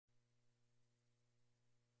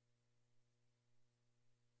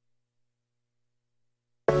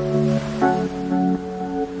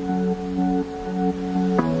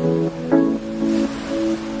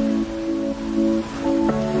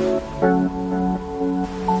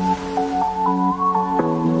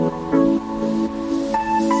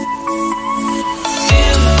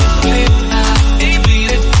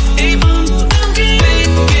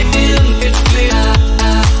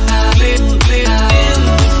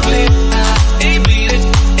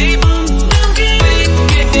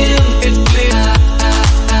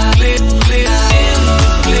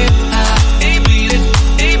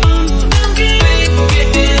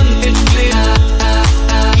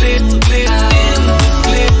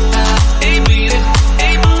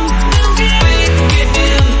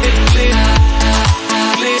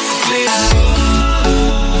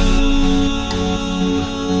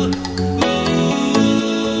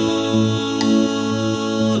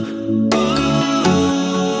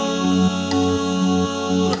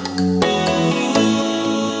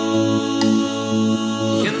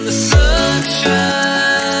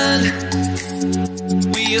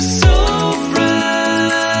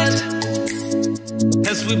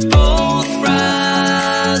we both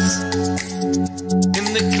rise in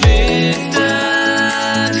the clear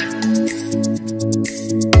tide.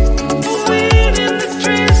 Wait in the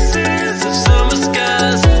traces of summer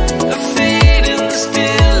skies, a fade in the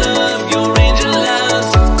still of your angel eyes.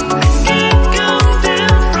 I can't come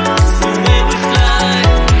down from the way we fly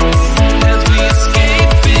as we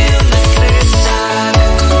escape in the clear tide.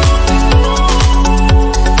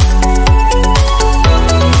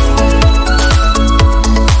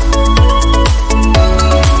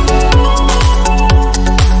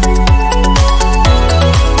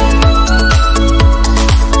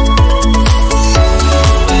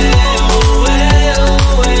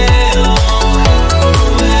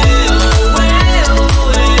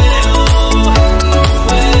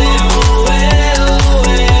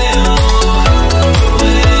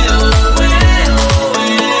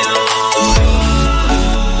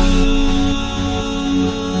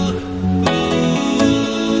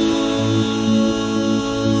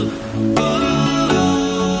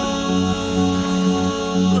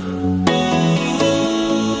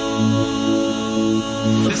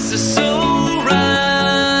 This is so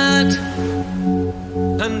right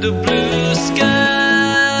under blue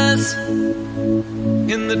skies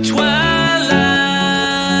in the twilight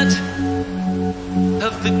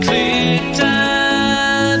of the clear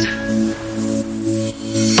tide.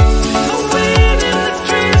 Wait in the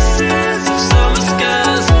traces of summer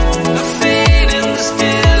skies, a fade in the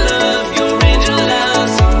still of your angel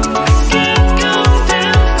eyes. I can't come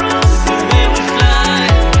down from the way we fly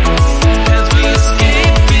as we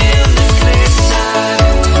escape in the clear tide.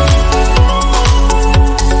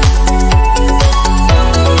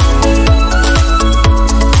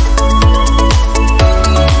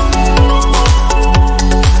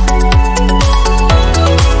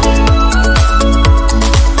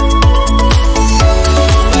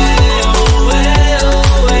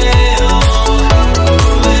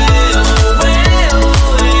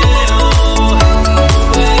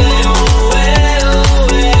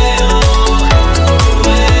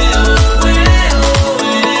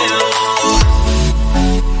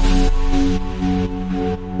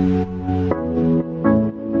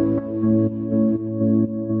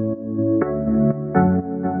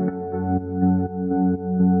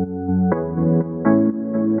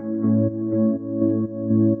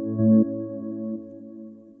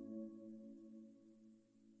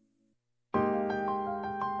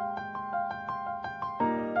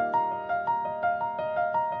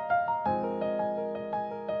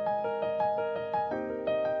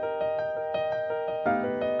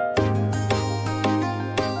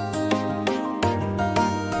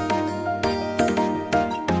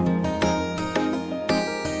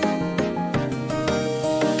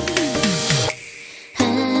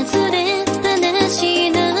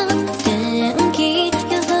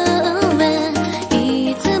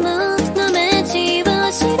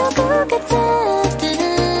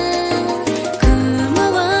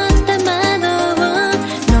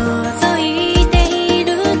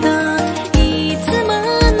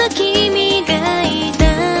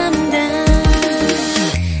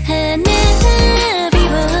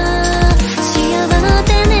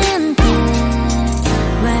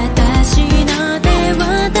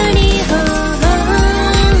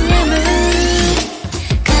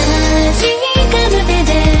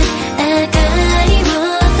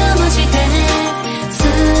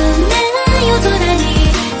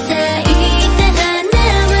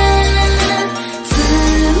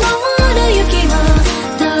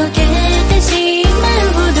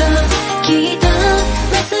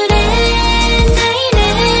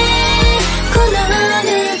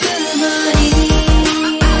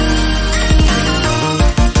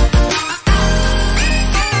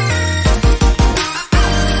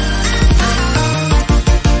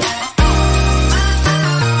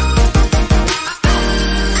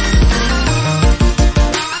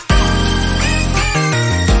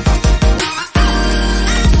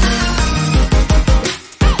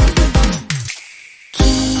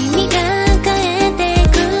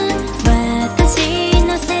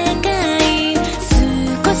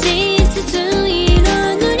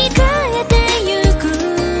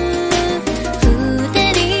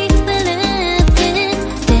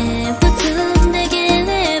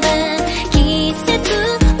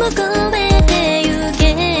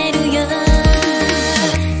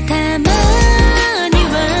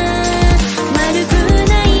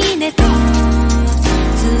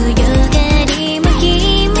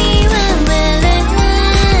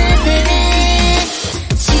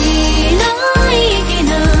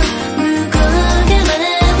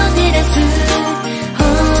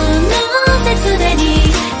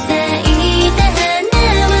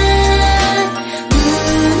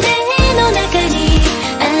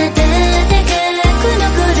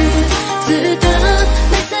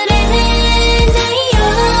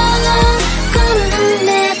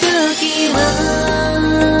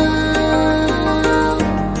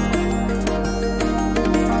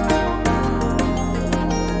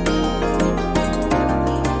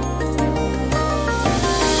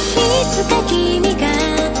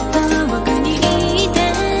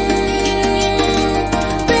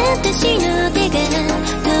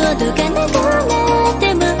 届かなくなっ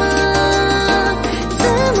ても積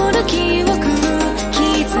もる記憶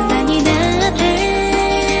絆になって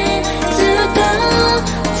ずっと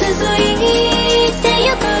続いて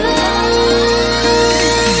ゆく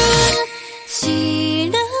白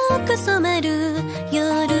く染まる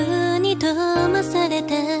夜に灯され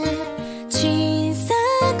た小さ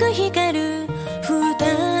く光る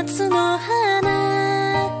二つの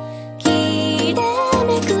花きら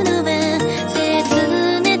めくのは切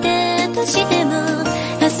ねたとしても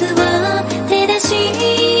明日を照らして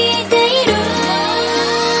いる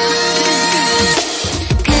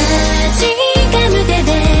かじかむ手で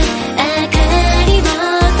明かりを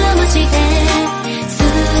灯して澄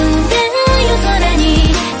んだ夜空に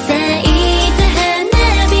咲いた花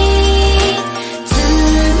火積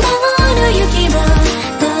もる雪を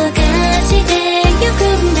溶かしてゆく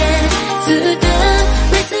んだずっと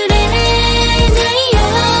忘れないよ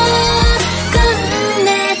こんな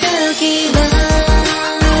時を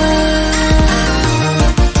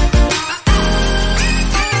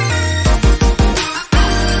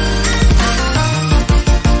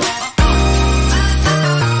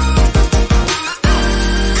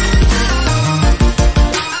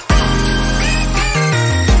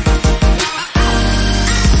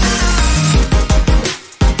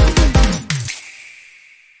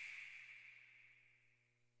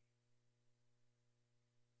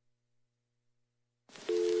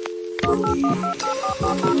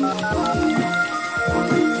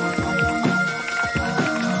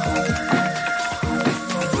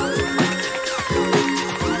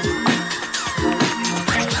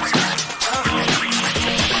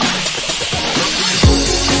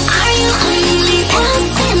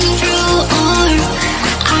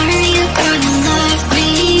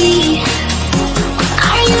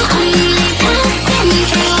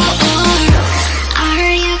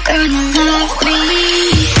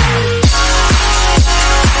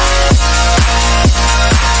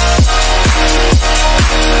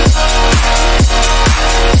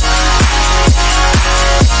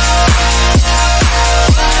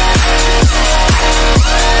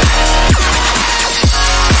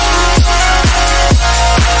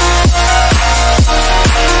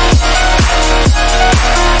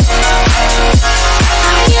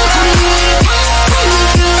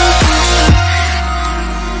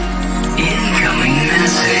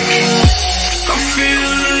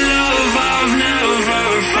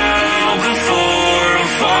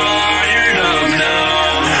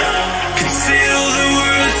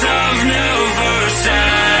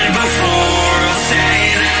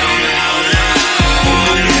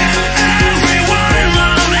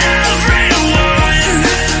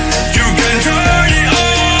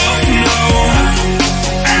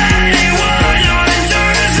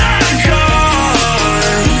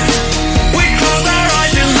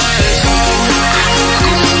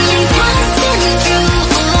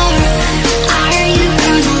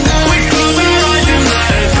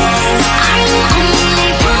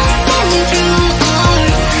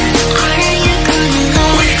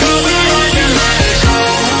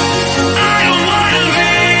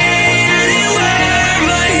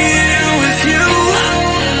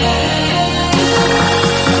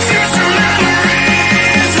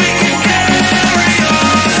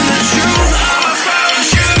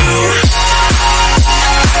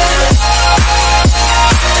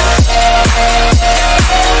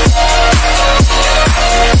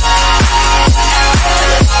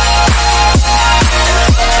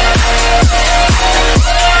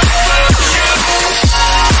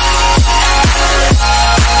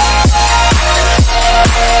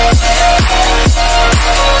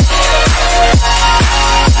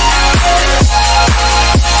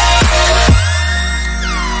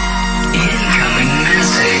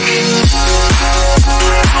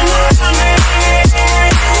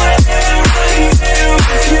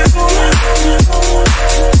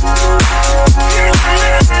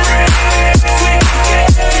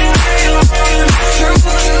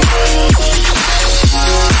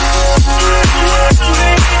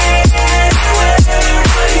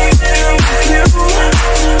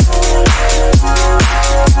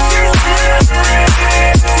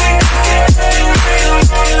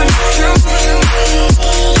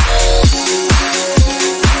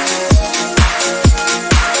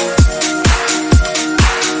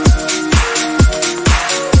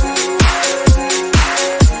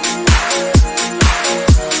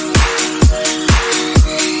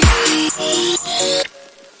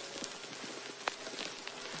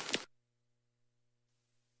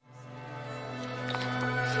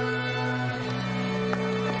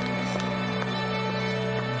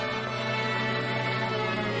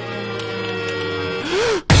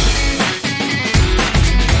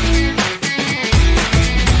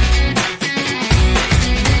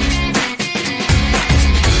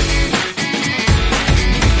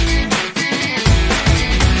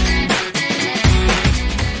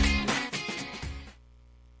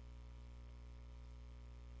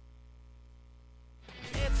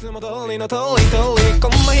りの通り通りこ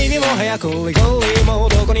んな日々も早くリゴリもう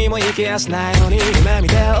どこにも行きやしないのに夢見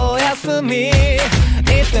ておやすみい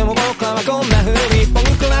つでも僕らはこんな風に僕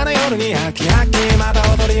らの夜に飽き飽きまた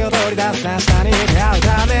踊り出す明日に出会う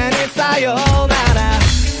ためにさようなら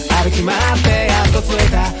歩き回ってやっと着い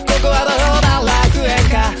たここはどうだ楽園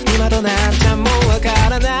か今となっちゃもうわか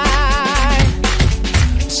らない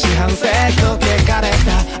四半世紀の結果でき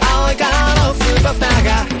た青い顔のスーパースター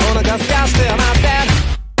がお腹すかして待ってる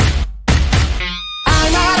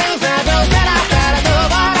I'm a loser どうせだったらどう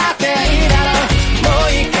笑っていいだろうも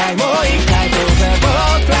う一回どうせ僕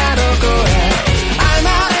らの声 I'm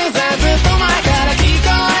a loser ずっと前から聞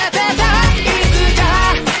こえてたいつか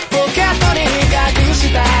ポケットに隠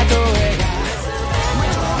した声が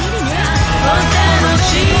お楽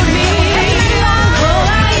しみホ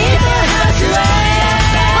ワイトハウスへ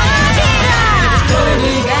どれに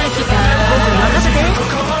が来た僕に任せて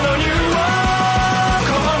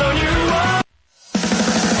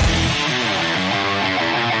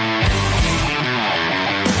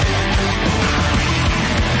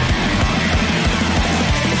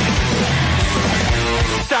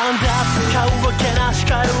スタンダップ顔をけなし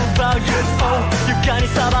かるバグ床に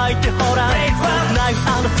さばいてほらナイフ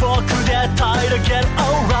&フォークで平らげる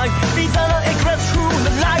Alright いざのエクレス風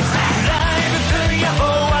のライフライブするや法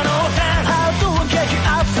はノータンハートを激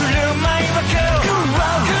アップする前はクール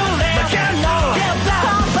負けるの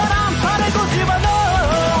パンパランパでご自分の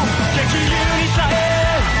激流にさえ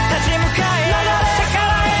立ち向かえ逆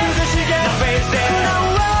らえ涼しげなフェイスで普段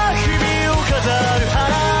は日々を飾る花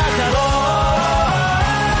だろう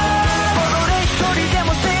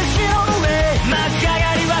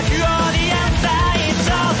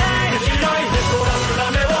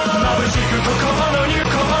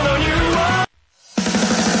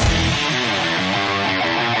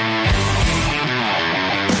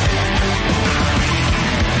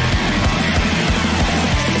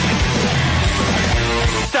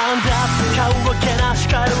顔をけなし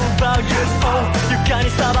かるバグ床に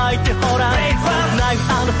さばいてほらナイフ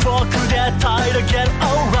&フォークで平らげる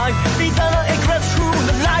Alright いざのエクレス風の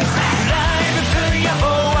ライフライブするや法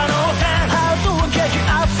はノータンハートを激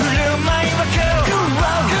アップする前はクール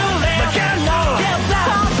負けるの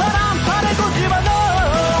パンパランパでご自分の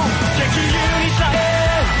激流にさえ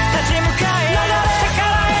立ち向かえ逆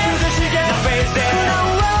らえ涼しげなフェイスで普段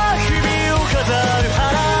は日々を飾る花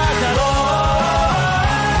だろう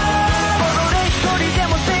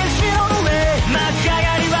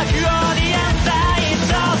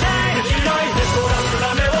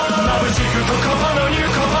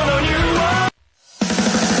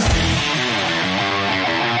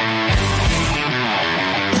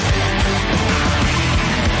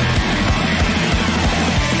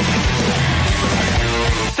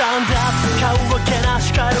顔をけな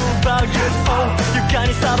しかるバグ床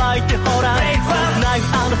にさばいてほらナイフ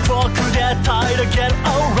&フォークで平らげる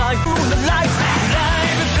Alright 風のライフライ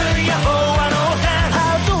ブするや法はノータンハ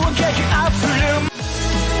ートを激アップする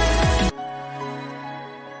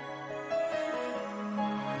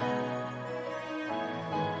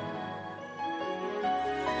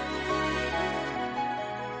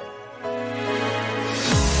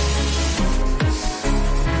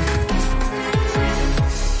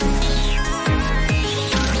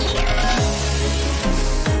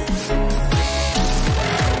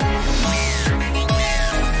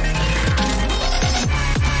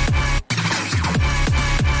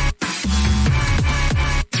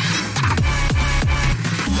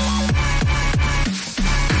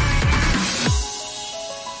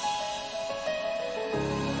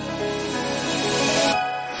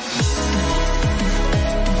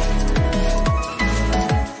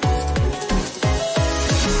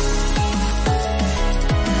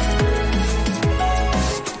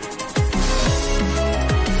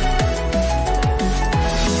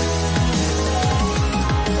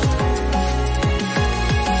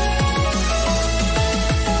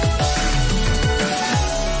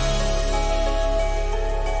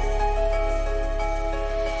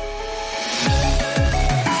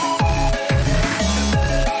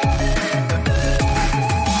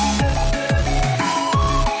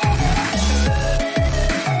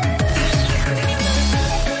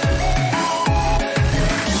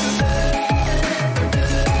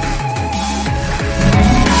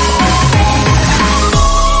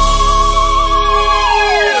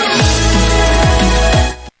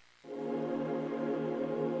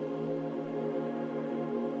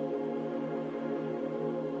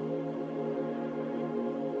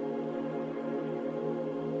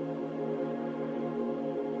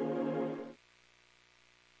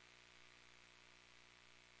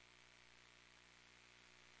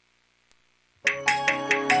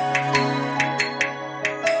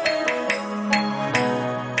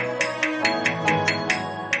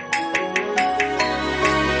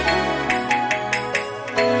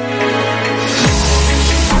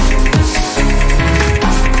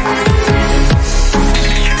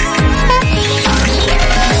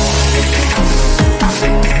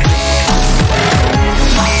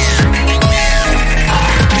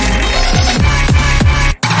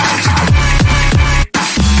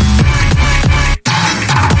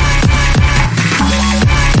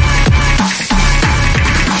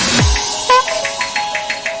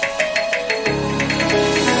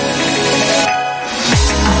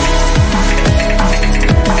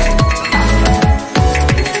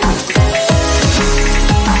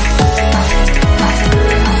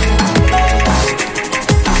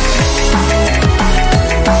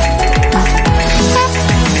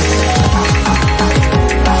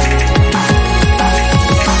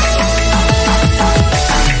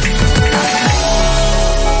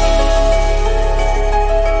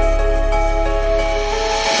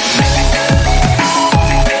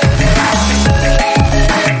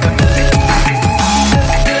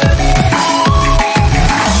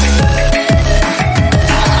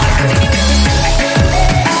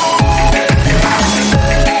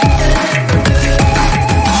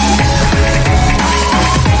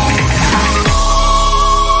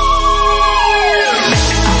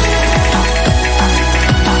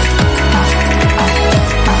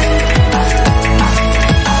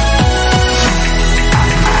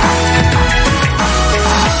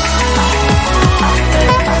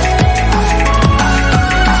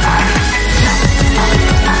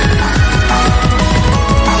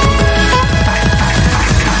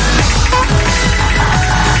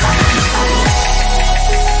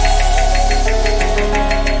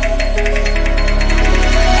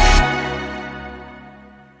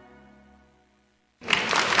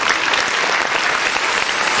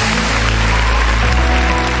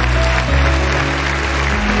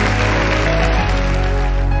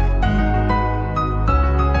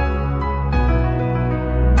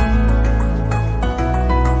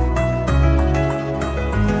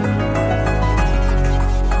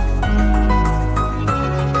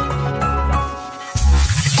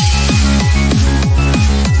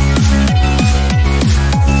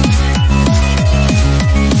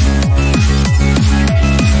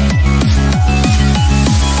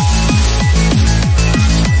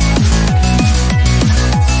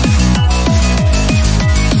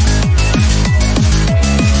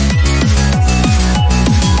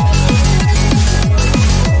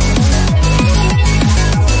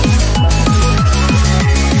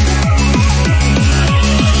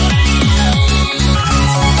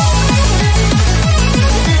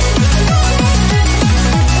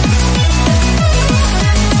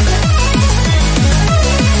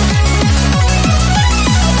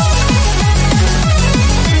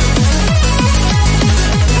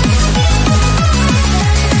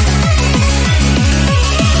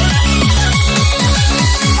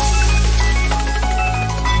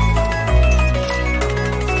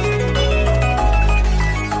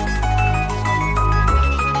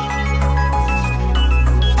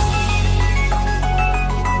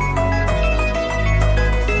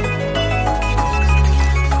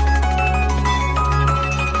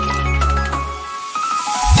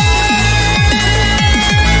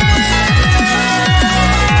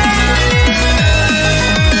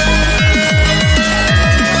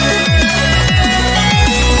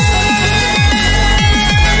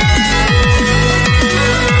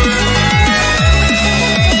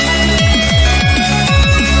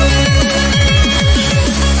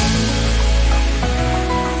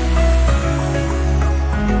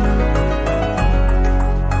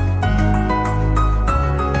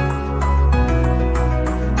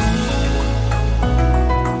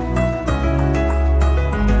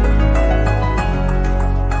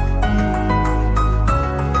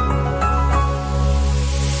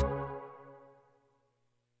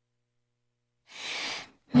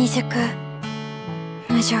しく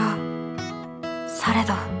無情され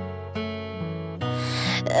ど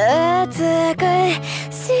美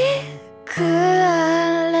しく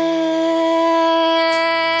あれ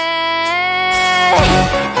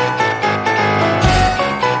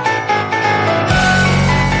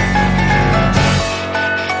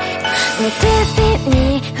私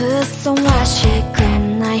にふさわしく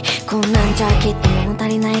ない、こんなんじゃきっと物足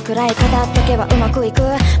りないくらい語っとけばうまくいく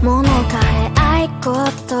ものかね、愛こ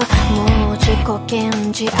ともう自己顕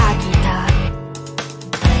示飽きた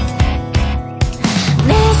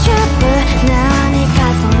レシュープ何か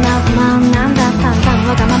そんな不満なんだ、散々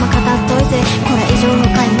わがまま語っといてこれ以上他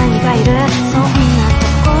に何がいる、そんな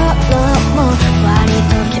ところも割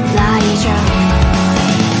と嫌いじゃん、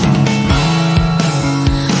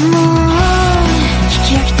もう聞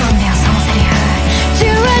き飽きたんだよそのセリフ、中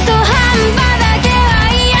途半端だけは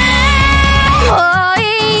嫌、もうい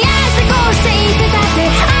いや、過ごしていてたって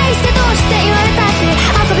愛してどうして言われたって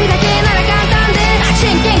遊びだけなら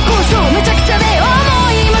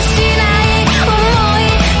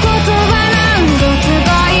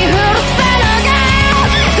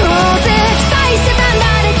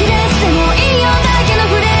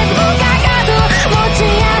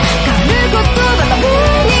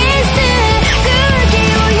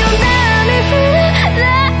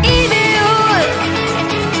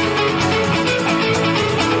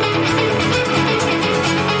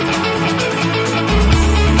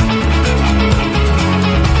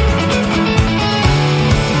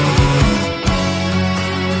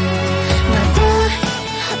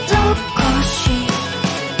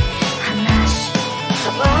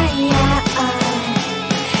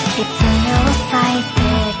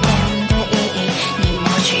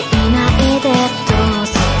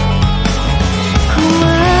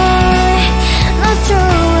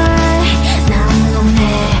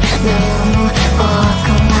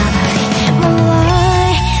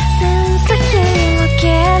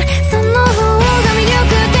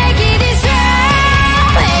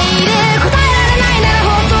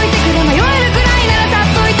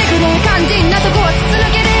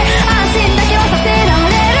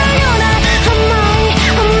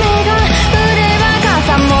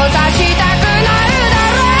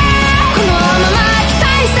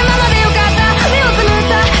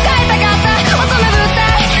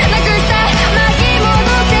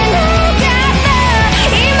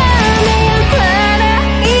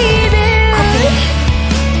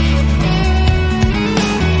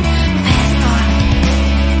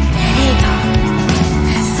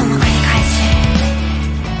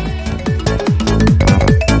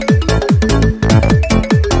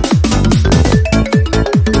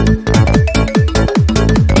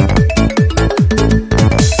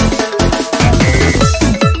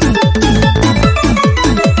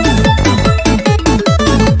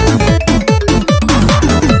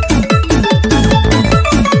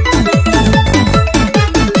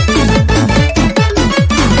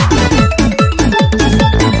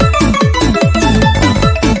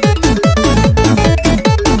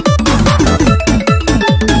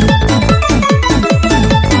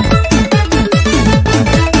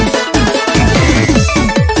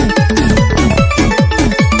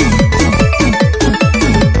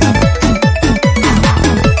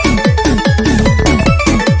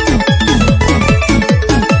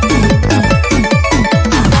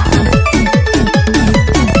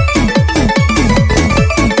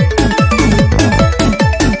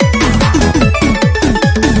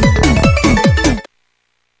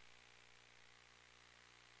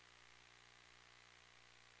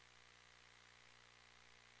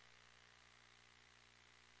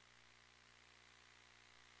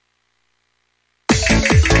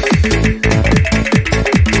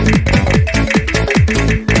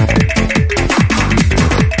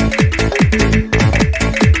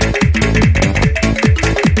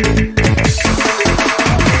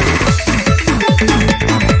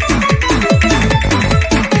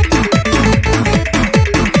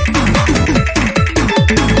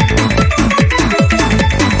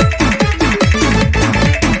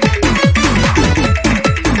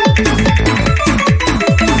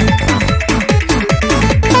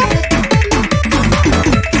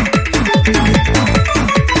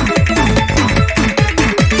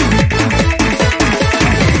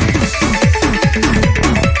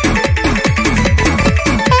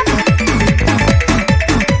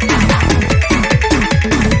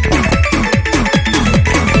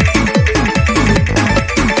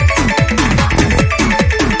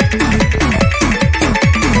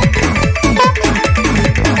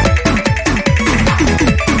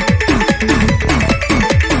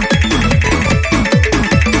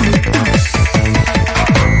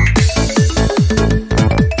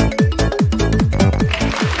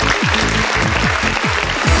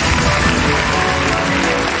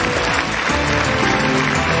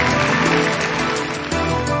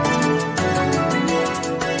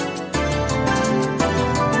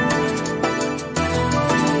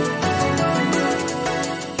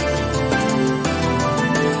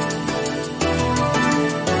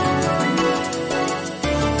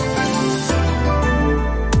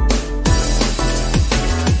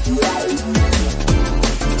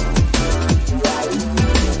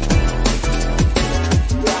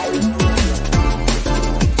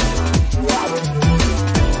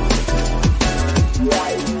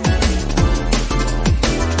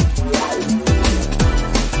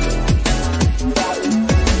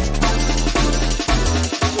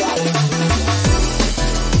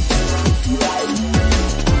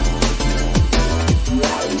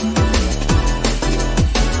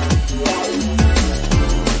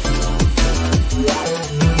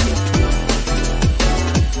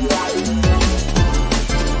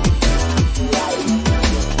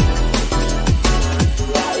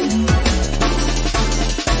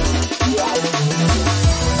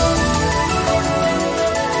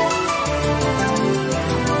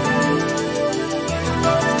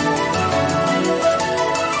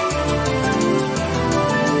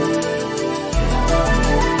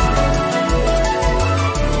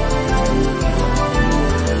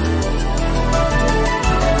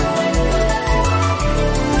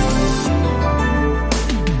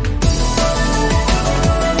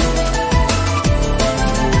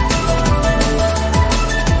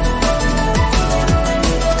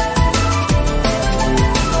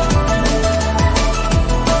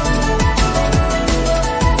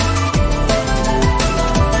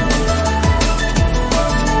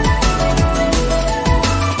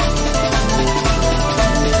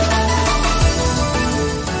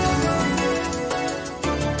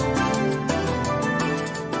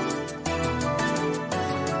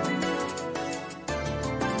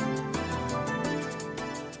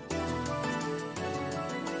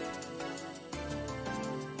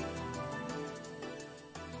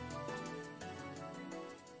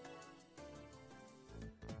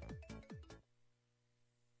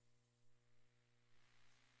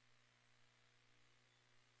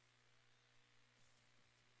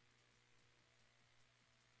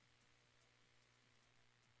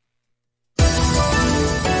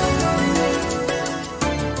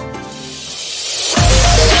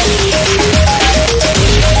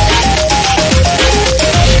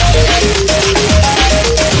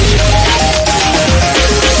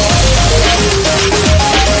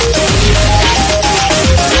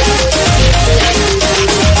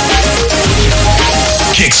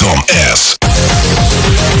some ass.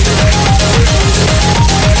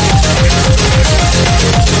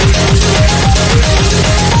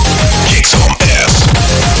 Kick some ass.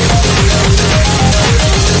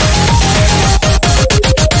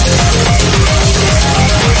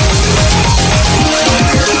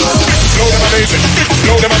 Slow them amazing.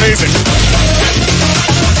 Slow them amazing.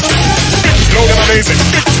 Slow them amazing.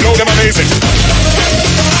 Slow them amazing.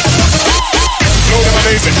 Slow them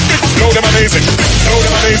amazing. Slow them amazing. Slow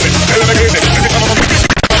them amazing. Tell them amazing.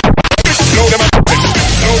 Slow them amazing.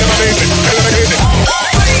 Slow them amazing. Tell them amazing.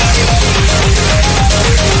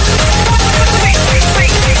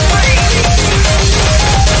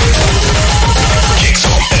 Kick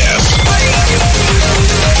some ass.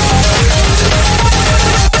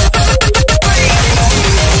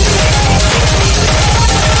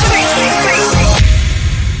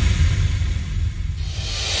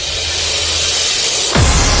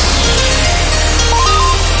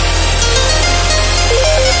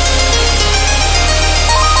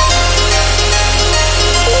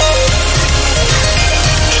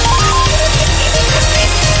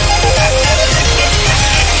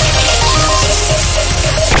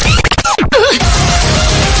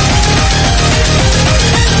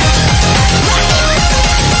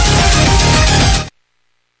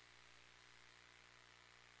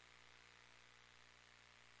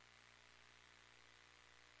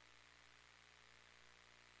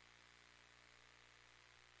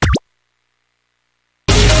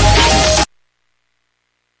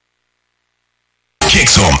 Kick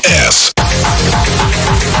some ass.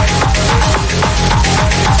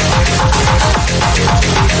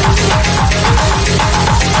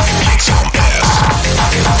 Kick some ass.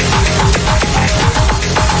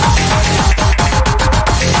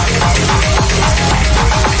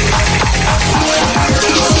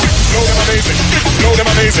 Slow them amazing. Slow them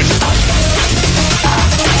amazing.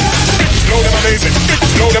 Slow them amazing.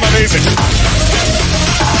 Slow them amazing.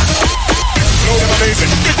 Slow them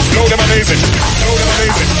amazing. Slow them amazing. Slow them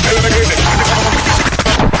amazing. Tell them amazing.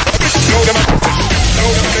 Slow them amazing.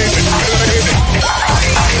 Slow them amazing. Tell them amazing.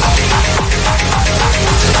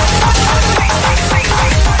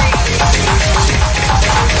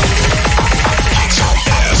 Kick some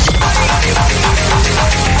ass.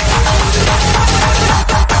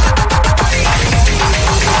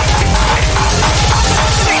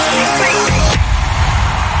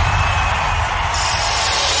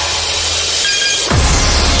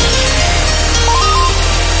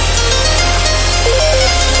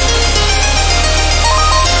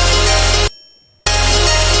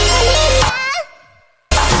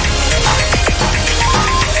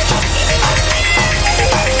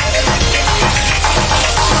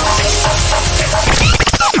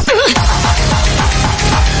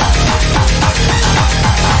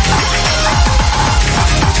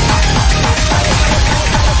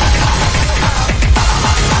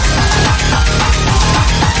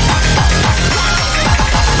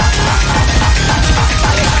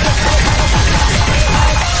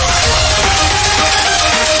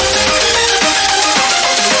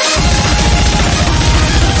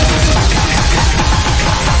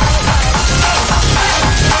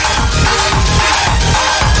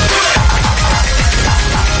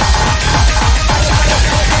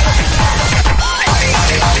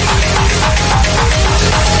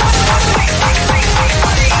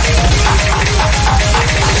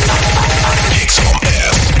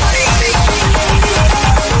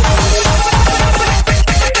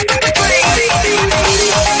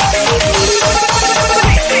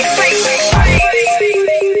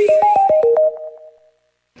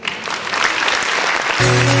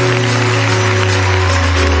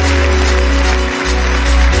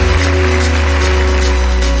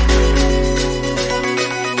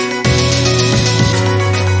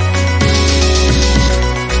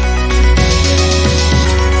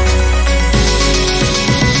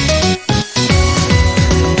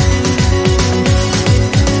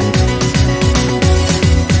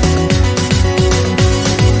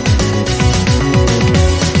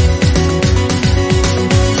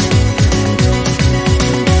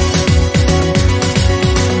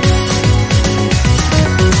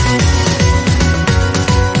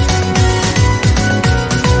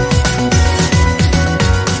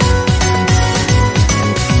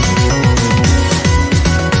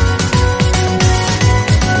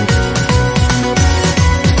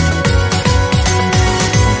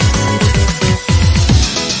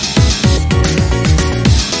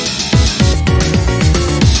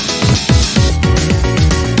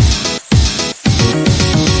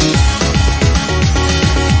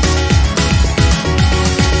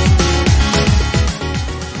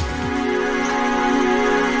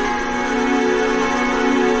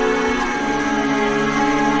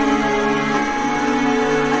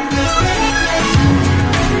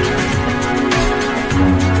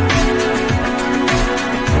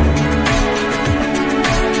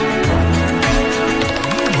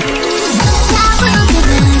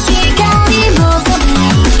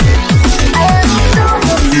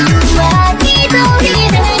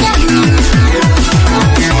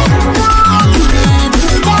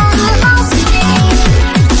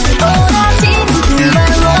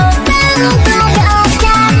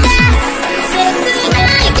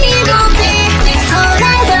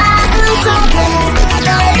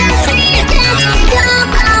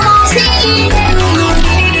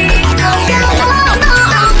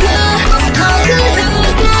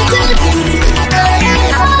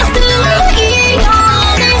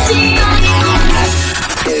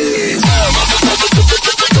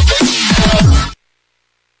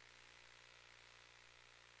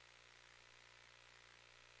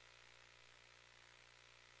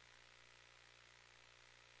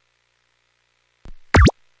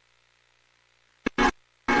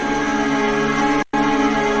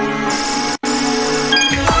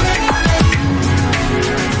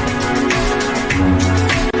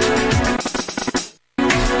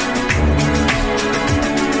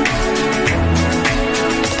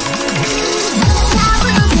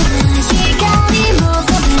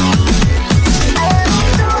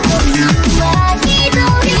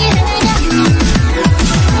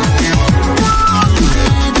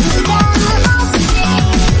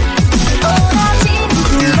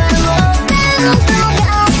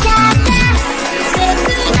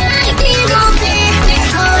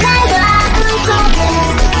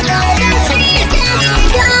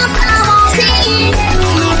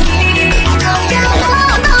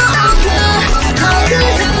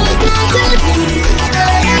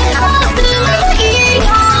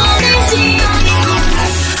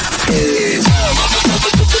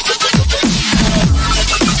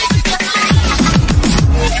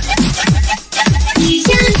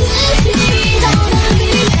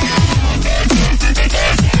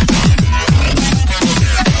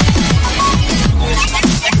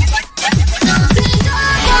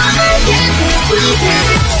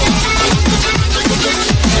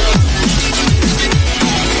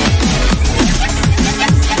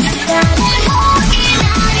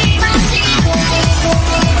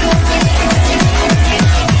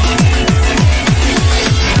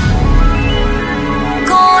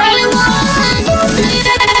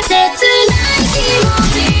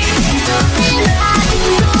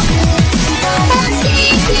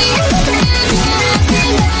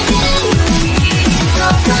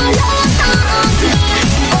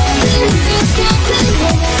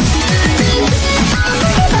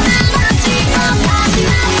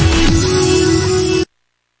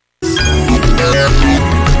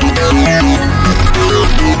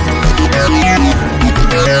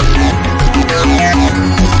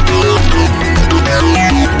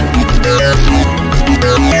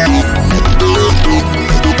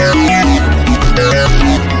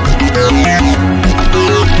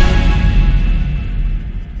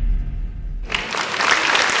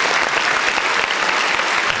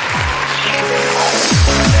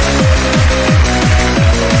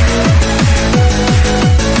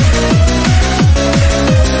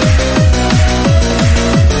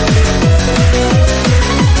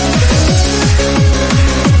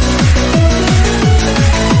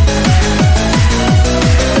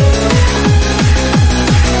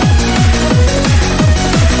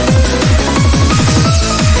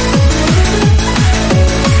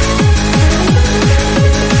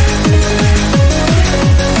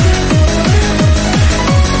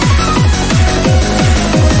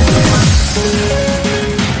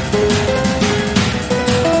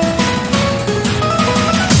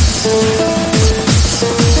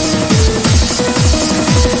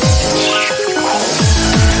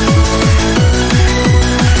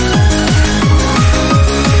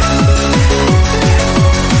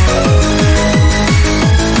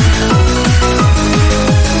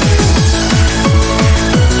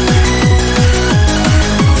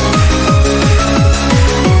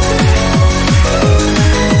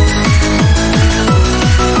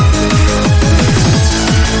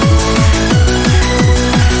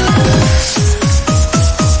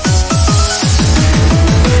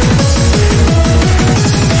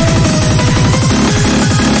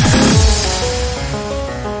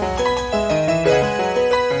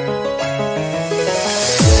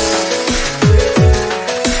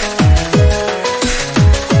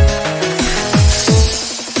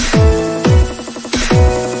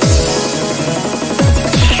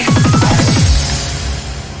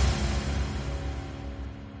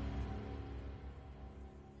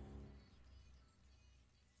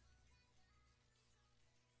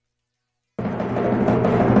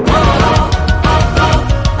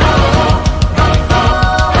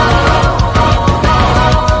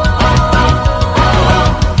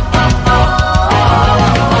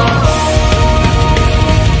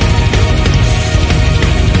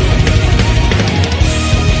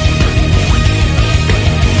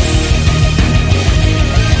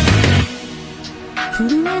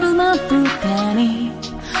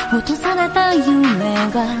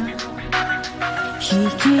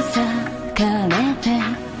 咲かれて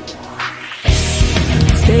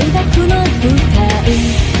声楽の舞台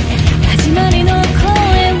始まりの声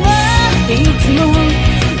はいつも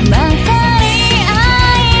まさに愛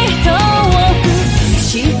遠く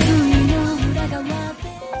失意の裏側で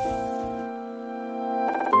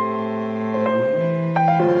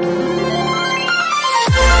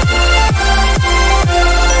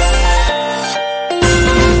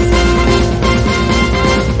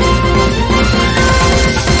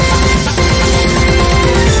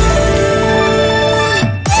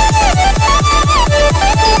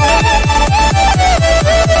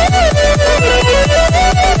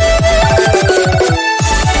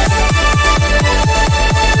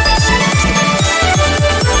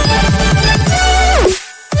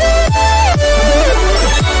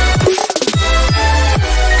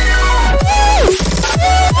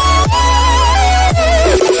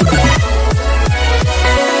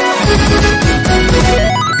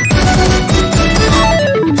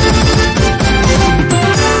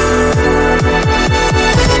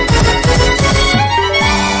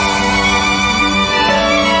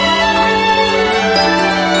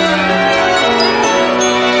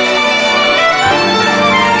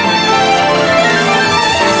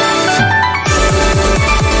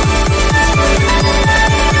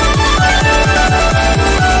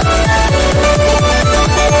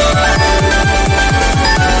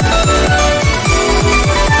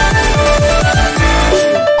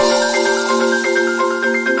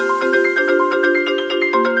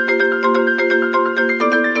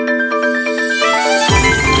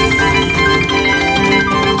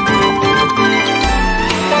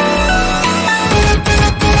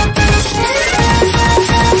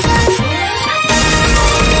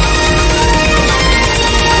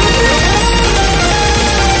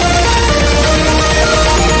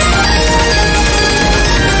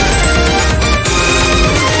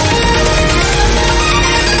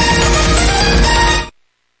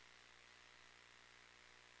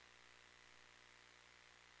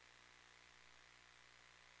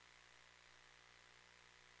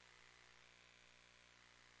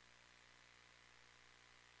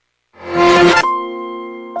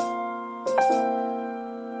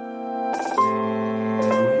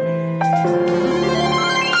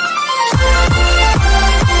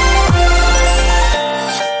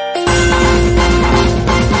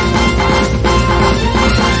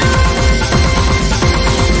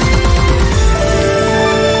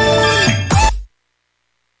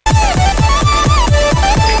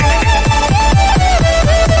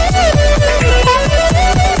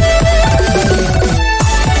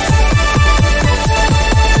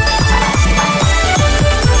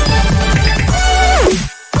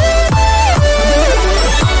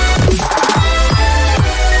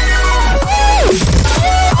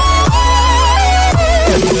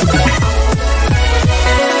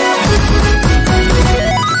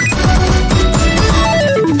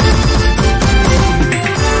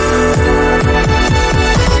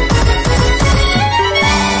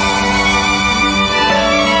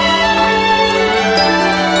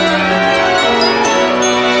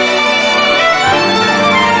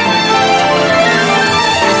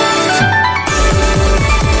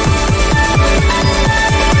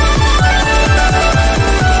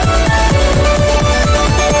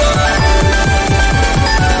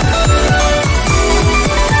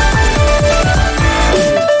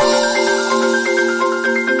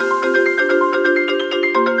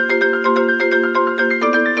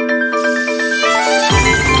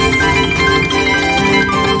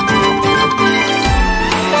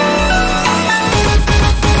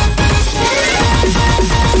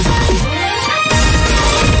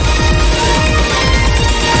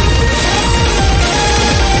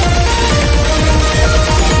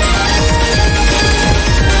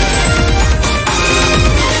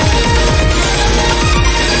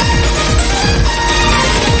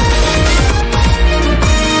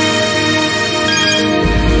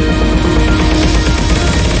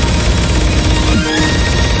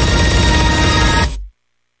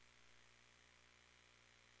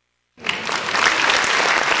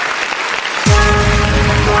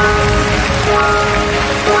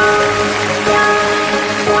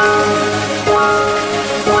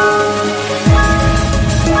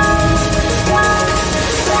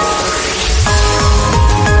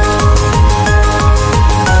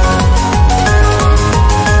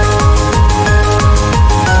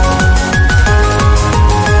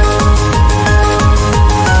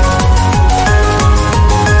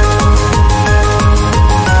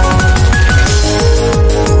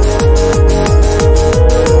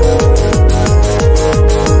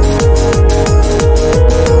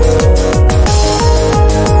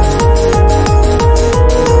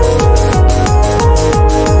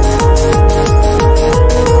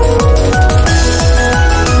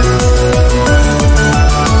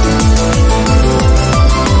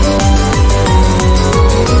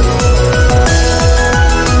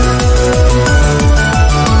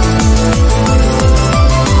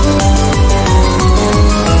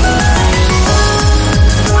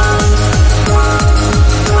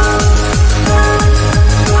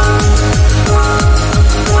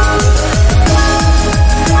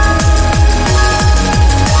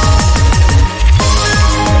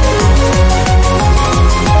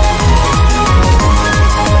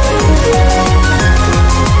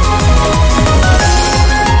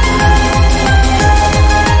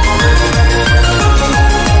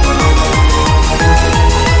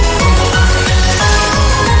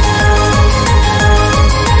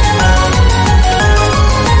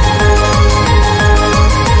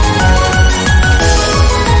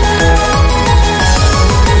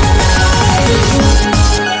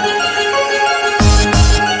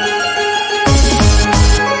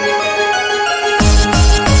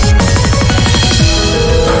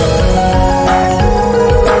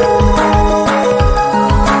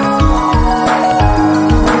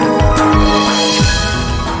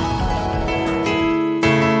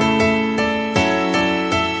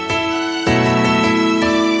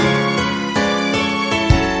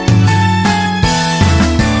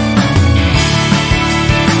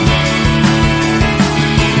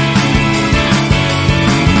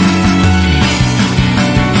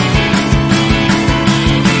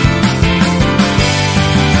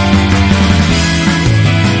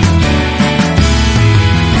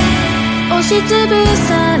しつぶ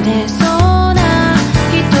されそうな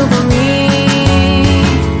人混み、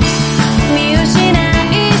見失い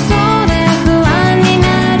そうで不安にな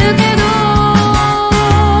るけど、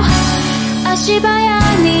足早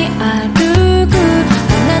に歩く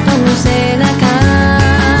あなたの背中、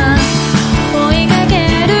追いかけ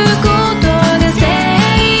ることが精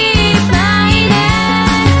一杯で、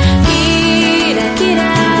キラキラ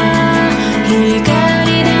光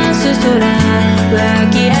り出す空、湧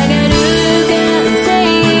き上がる歓声、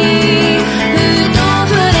ふと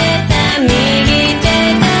触れた右手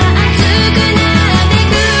が熱くなって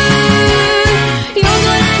く、夜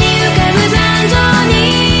空に浮かぶ残像に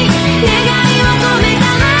願いを込めた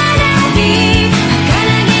花火、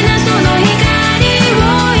儚げなその光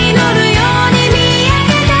を祈るように見上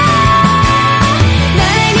げた、誰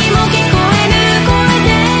にも聞こえぬ声で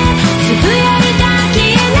つぶやいた、消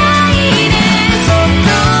えないで、そっと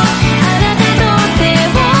あなたと手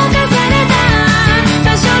を重ねた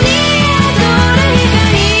場所に宿る光、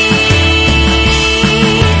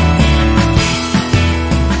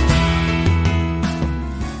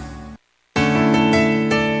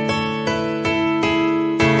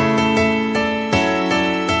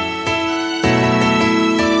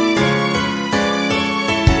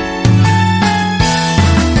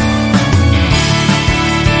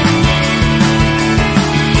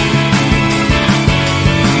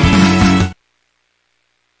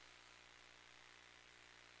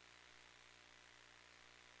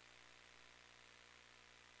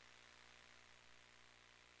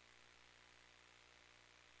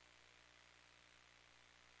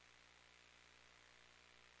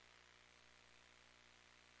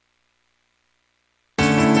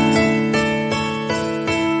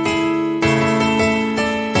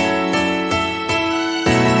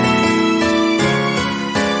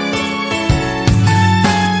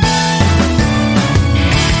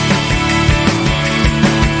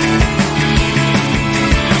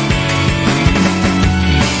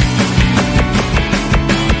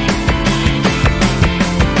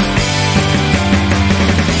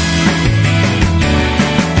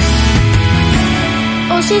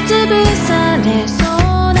押しつぶされそ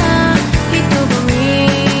うな人混み、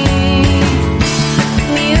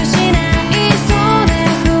見失いそうで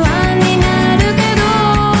不安になるけど、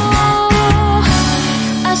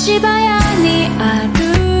足早に歩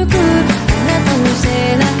くあなたの背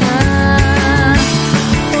中、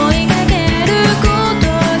追いかけること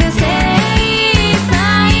が精一杯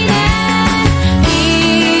で、キ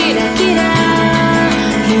ラキラ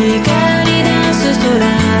光り出す空、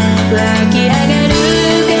湧き上がる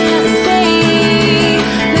歓声、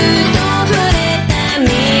ふと触れた右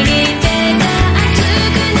手が熱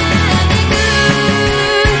くなってく、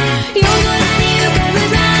夜空に浮かぶ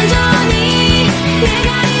残像に願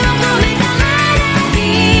いを込めた花火、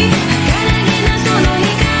儚げなその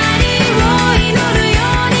光を祈るよ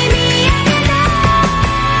うに見上げた、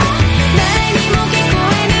誰にも聞こ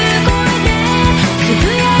えぬ声でつぶ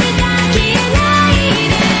やいた、消えない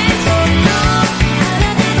で、そっとあ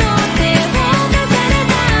なたと手を重ね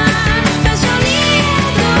た場所に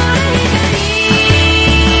宿る光。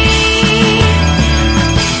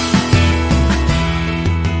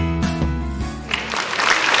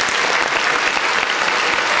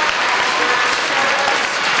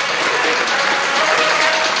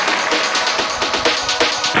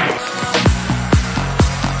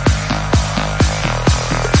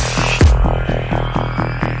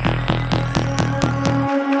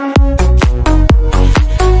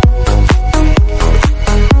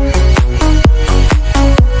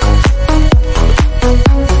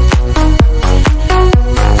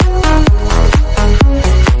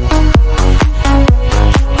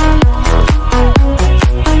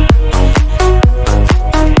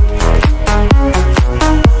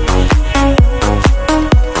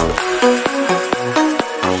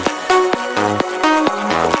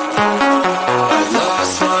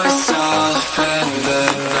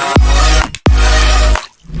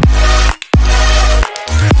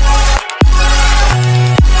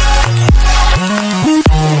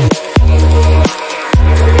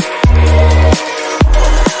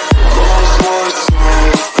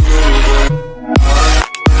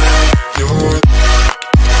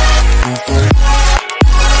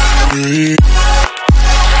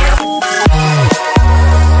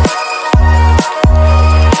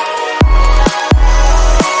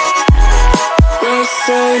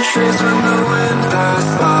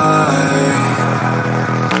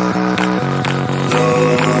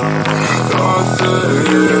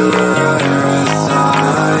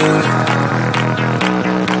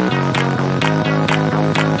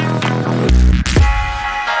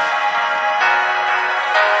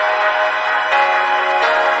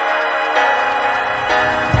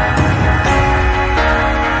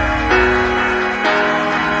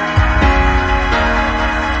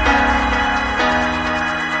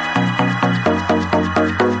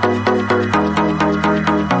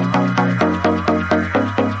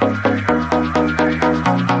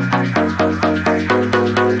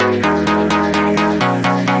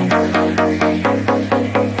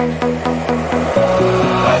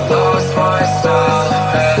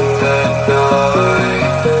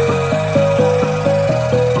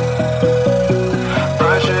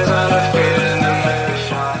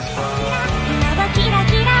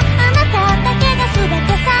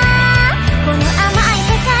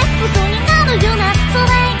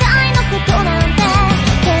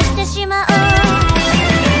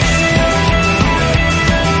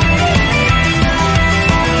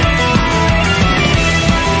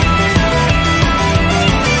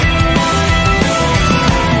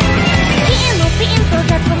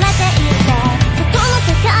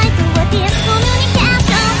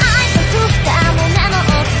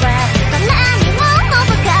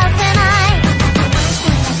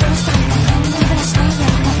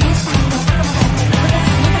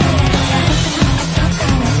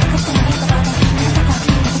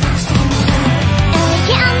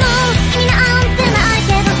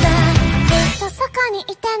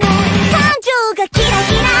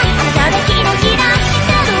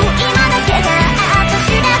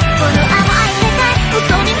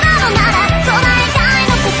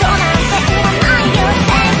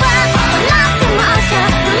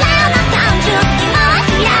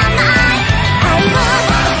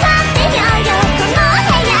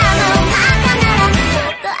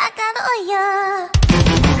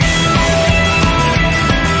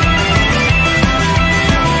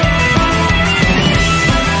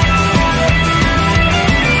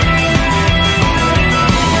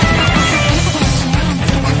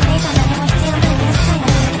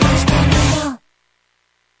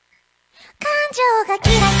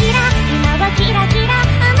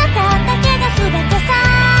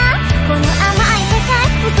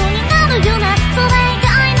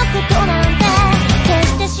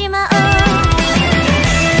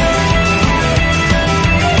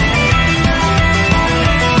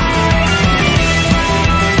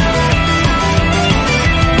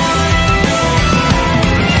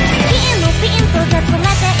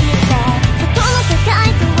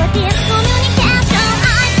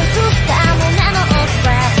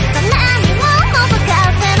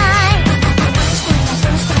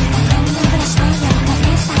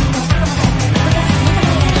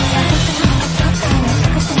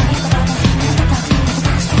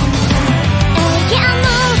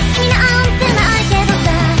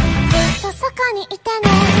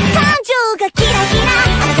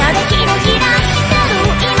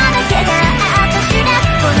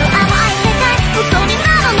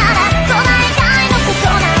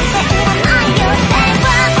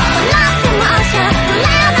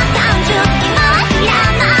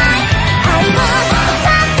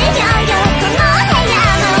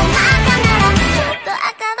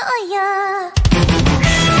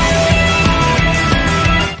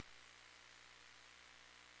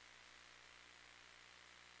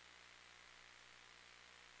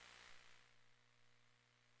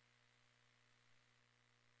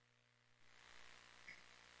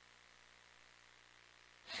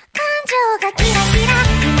がキラキラ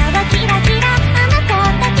今はキラキラあなた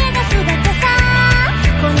だけが全てさ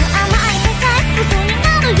この甘い世界嘘にな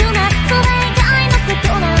るようなそれ以外のこ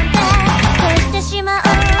となんて消してしまう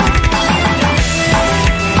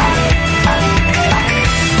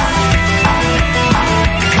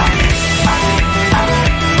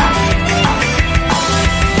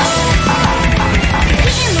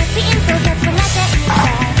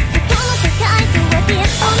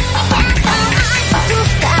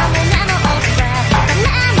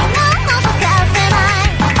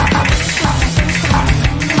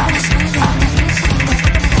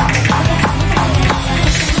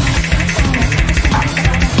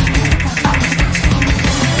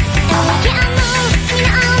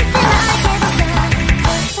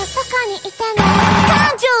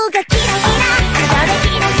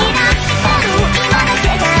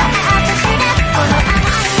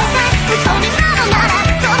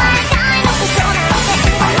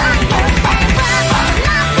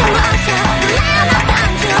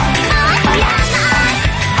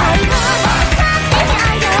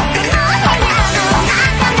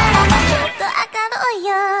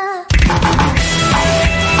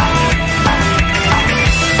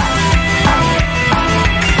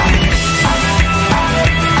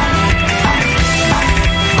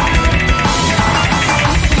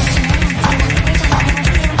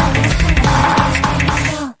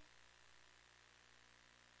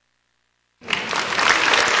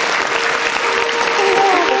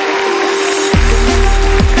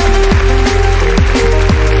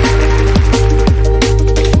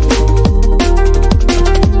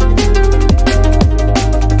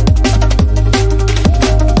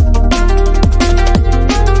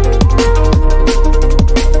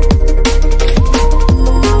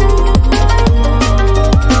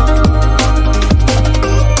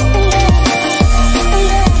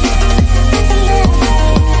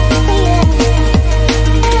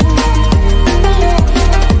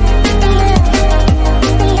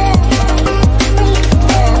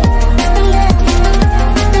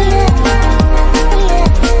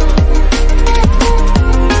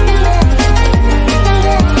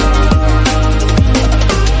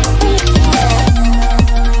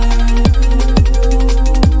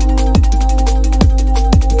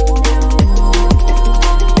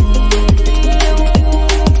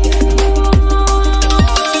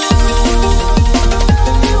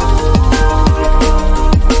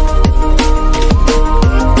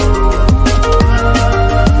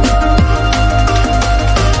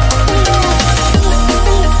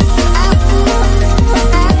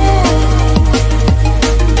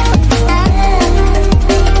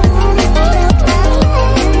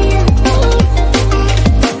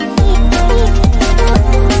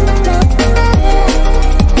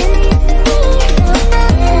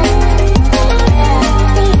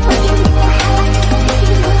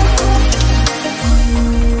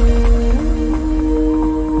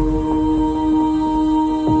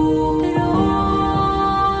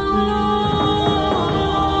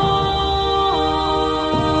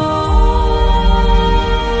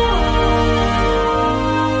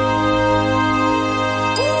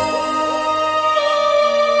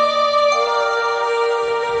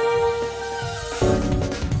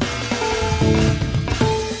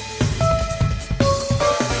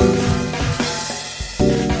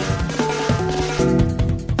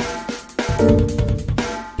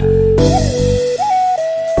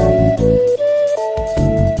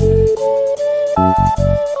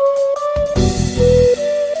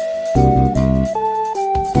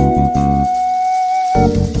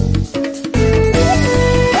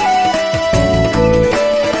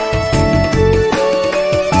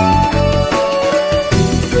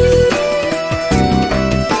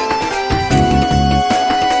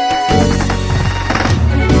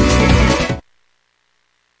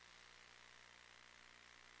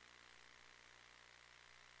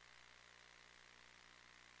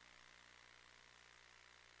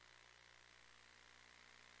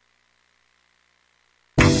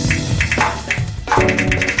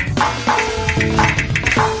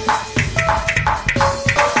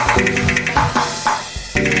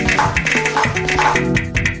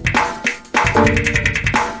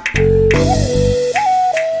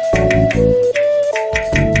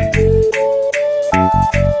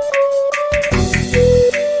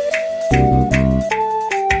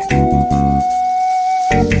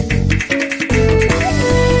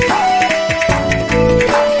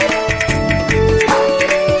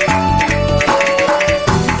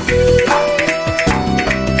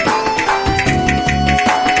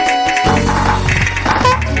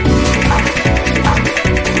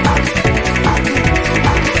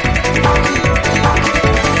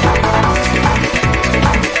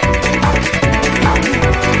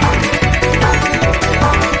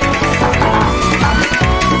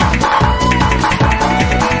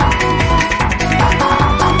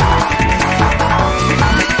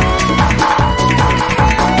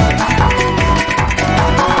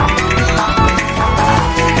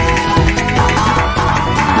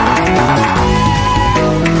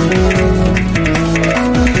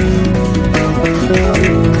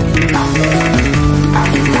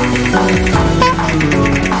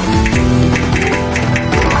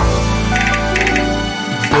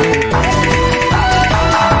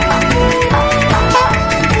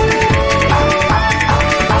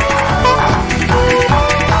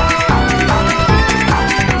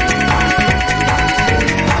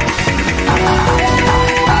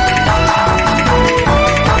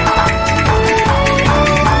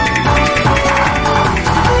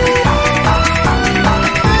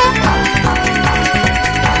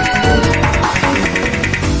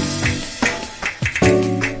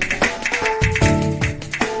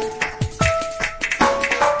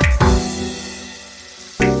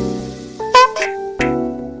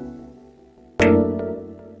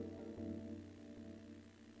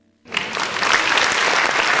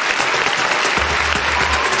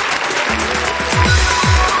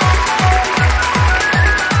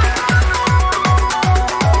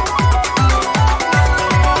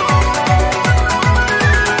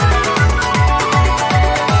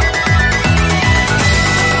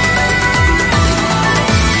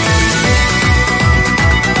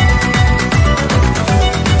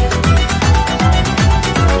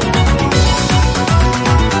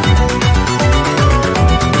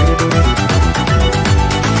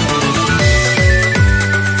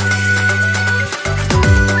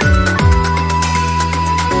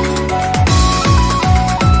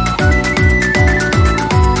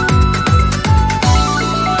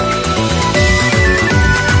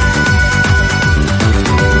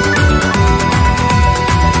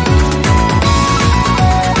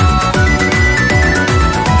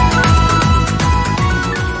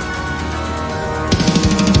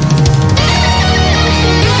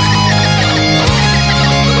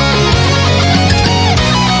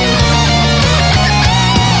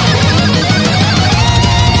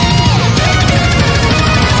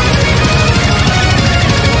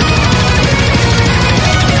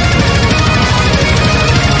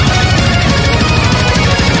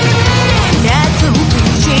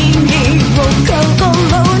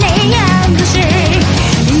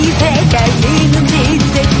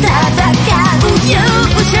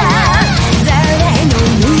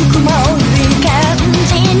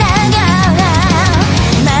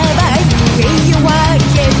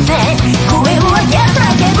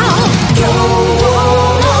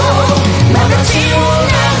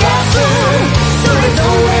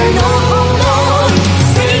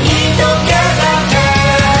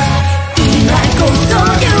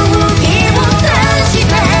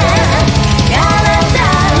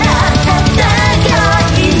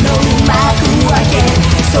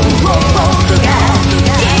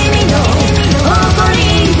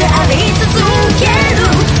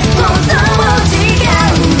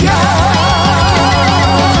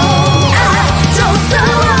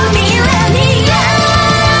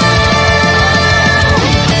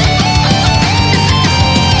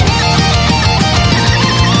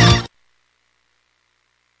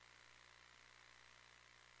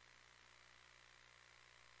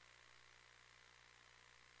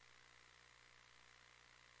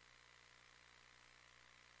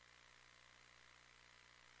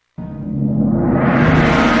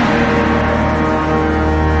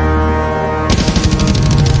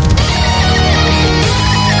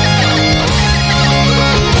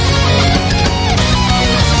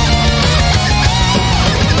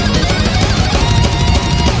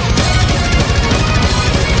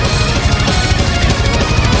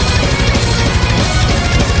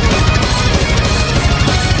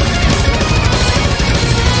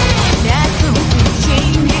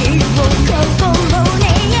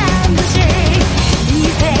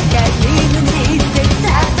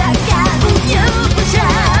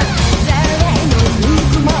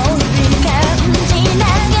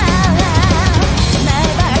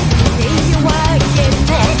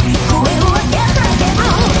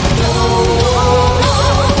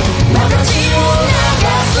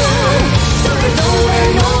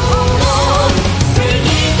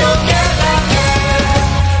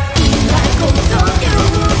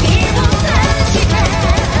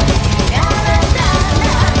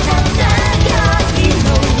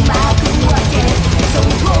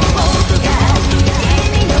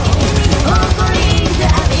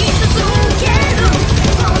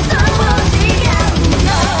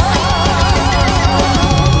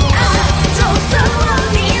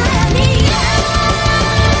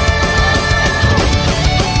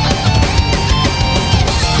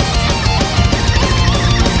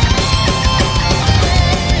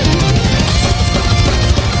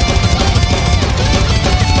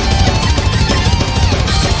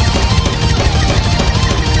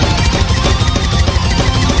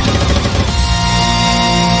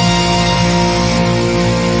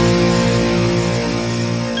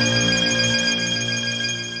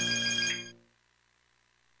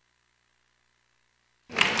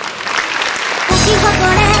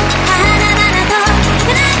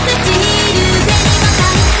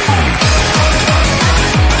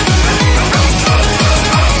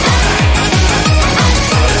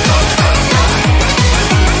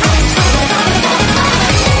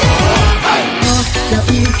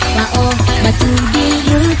を待つ理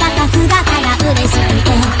由たた姿が嬉しく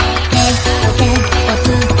て手をつ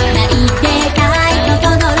ないでたいと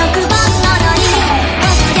轟く盆踊り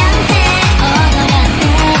踊りゃんせ踊りゃんせ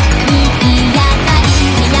にやかい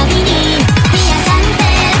みやびにみやしゃんせ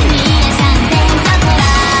みやしゃんせかこら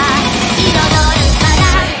彩る花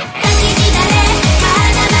咲き乱れ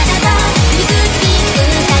花々とゆくき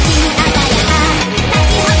うさぎ鮮やか咲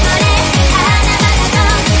き誇れ花々と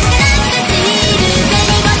輝く散る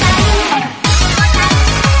紅ボタン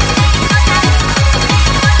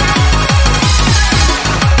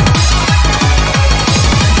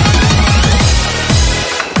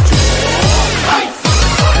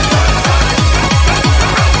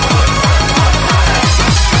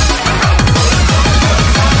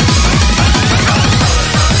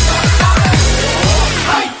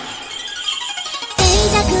静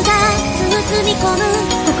寂が包み込む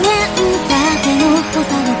黒煙だけの干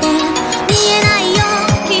されて見えないよ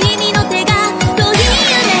君の手が遠い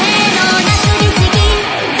夢の夏景色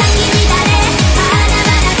咲き乱れ花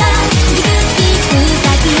々とゆくきう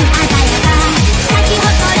さぎ鮮やか咲き誇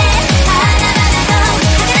れ花々と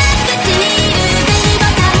輝く散る紅ボ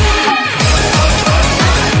タン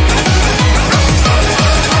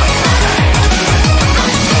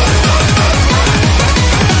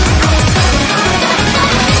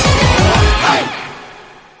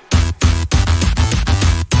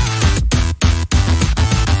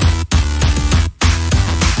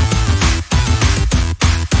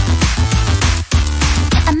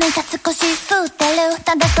雨が少し降ってる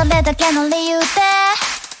ただそれだけの理由で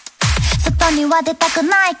外には出たく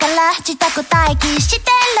ないから自宅待機してる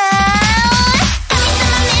神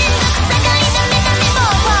様めんどくさがりだめだめも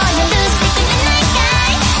う許してくれないか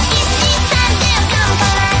い123でよ頑張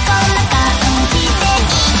らこんな感じで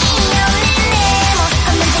いいよねねも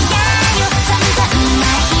この出会いよ散々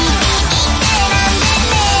な日々ってなんで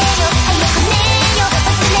ねよ早くねよ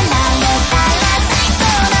忘れられたら最高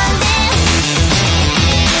なんで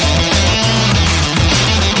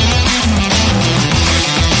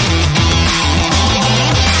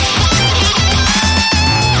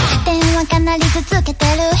電話が鳴り続けて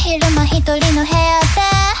る昼間一人の部屋で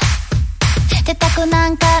出たくな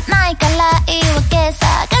んかないから言い訳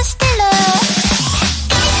探してる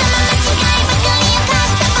神様間違いばかりを犯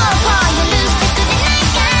した僕を許してくれない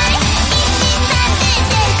かい123で言っ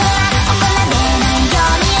てるから怒られないよ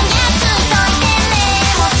うにやつといてね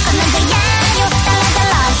もうこの出会いをダラダ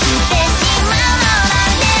ラしてしまうのな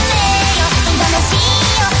んでねよいい話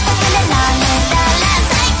よ忘れられたら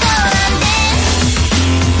最高なんで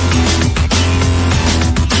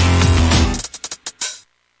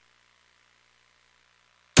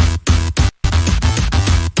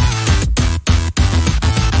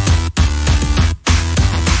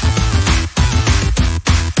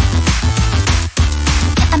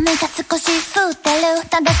雨が少し降ってる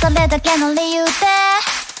ただそれだけの理由で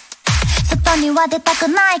外には出たく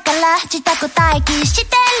ないから自宅待機して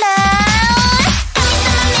る神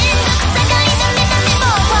様めんどくさがりだめだめも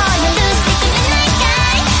う許してくれないか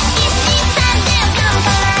い123でよ頑張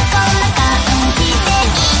らこんな感じで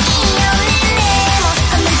いいよねねもう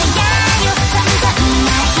この出会いよ散々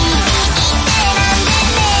な日々ってなんで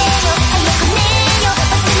ねよ早くねよ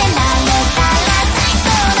忘れられたら最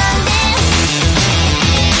高なんで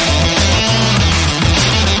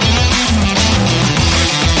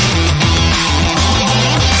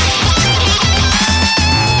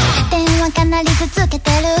電話が鳴り続けて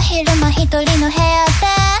る昼間一人の部屋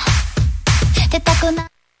で出たくない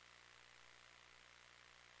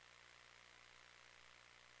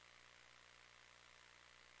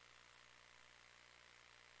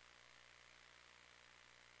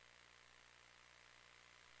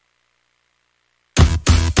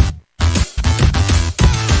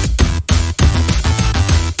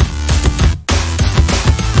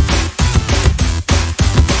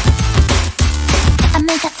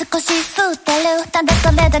雨が少し降ってるただそ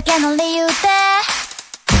れだけの理由で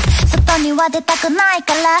外には出たくない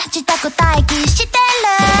から自宅待機してる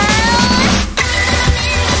神様め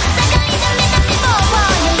んどくさがりだめだめもう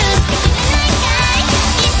許してくれないかい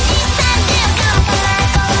123でよ頑張ら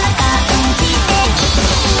こんな感じでい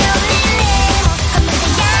いよねねもうこの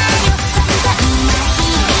出会いよ散々な日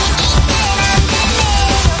々ってなんでねよ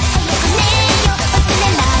早くねよ忘れ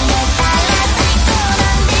られたら最高な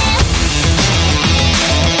んで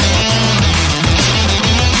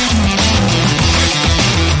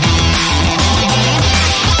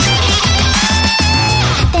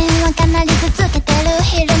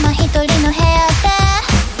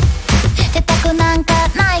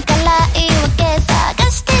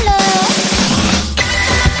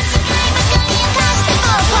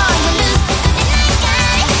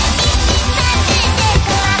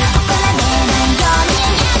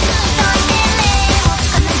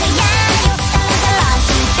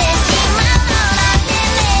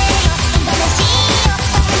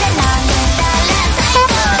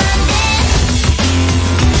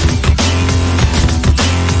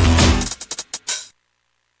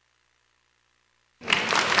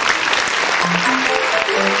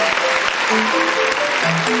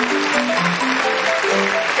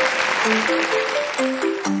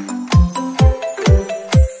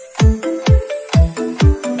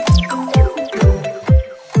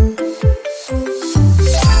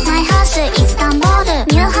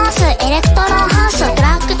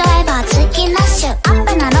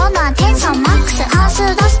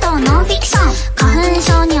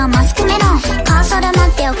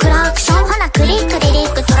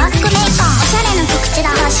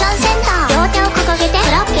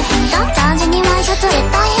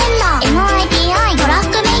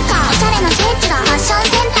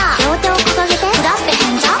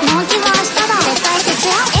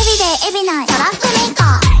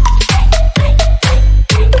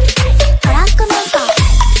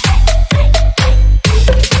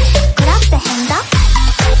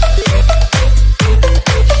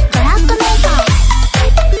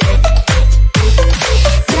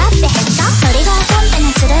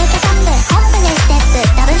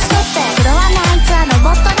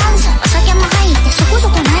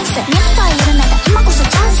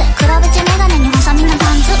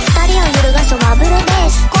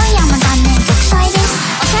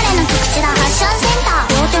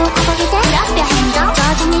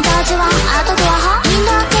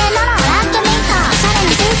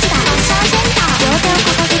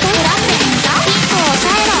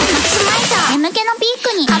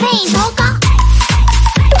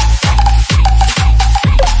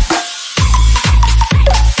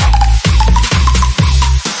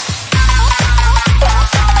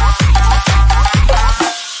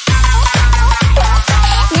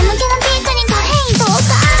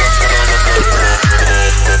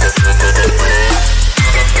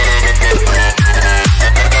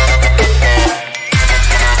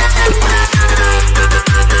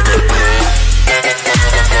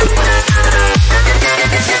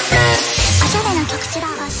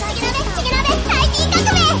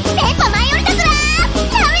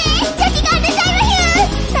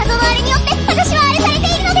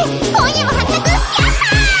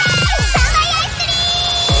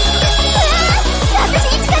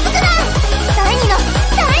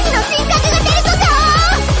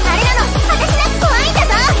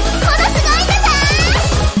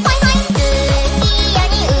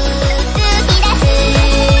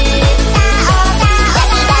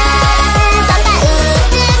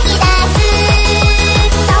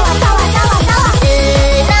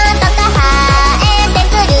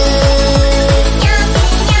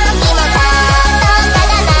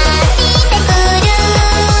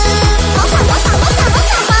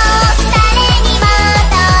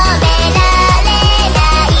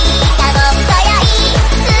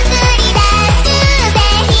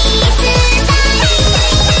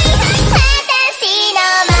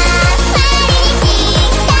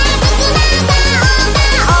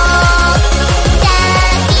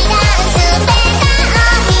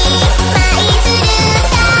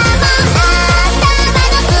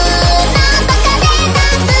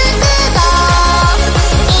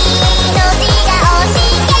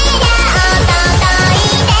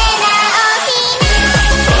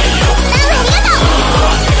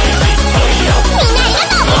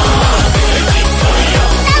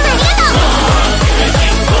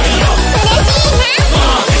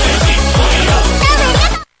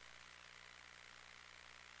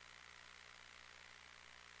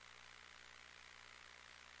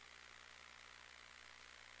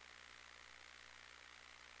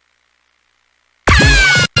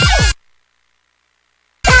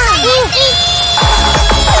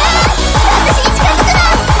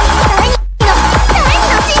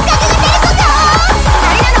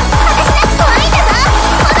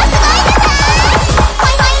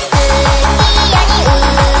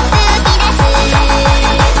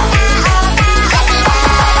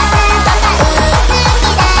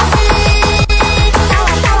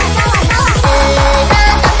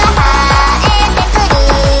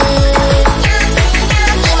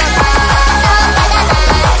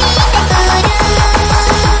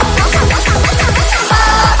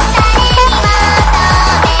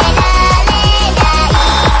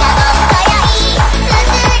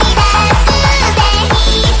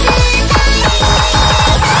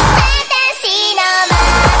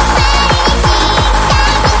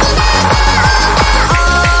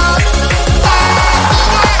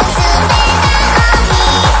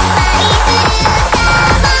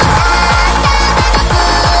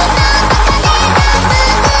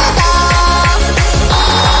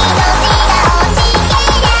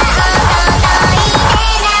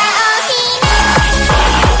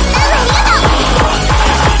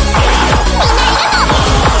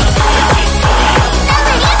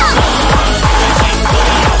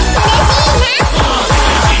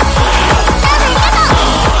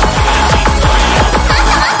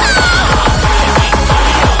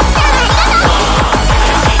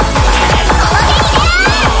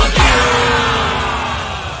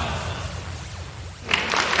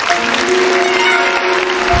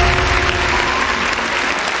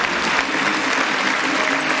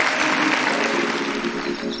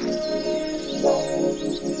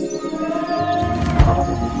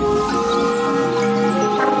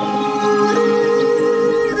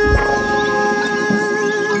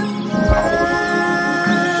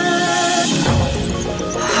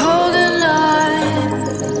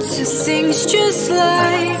It's just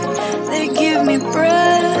like they give me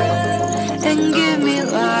breath and give me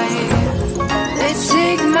life. They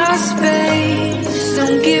take my space,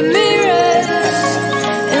 don't give me rest,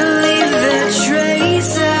 and leave their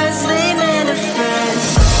trace as they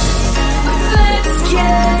manifest. Let's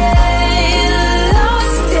get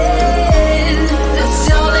lost in the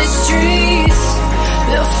tallest trees,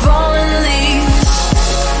 the fallen leaves.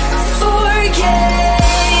 Forget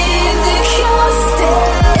the cost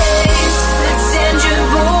days, the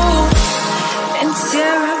tangible and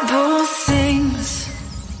terrible things.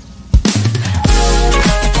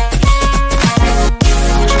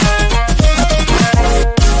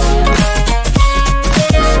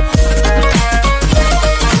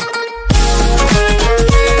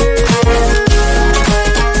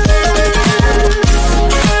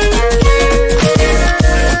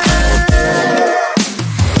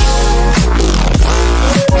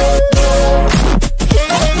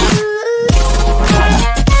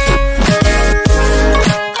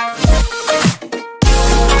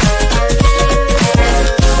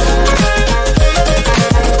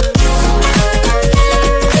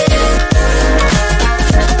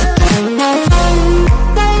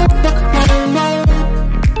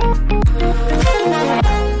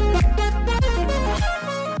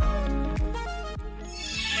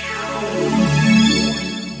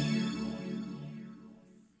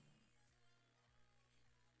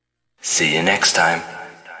 See you next time.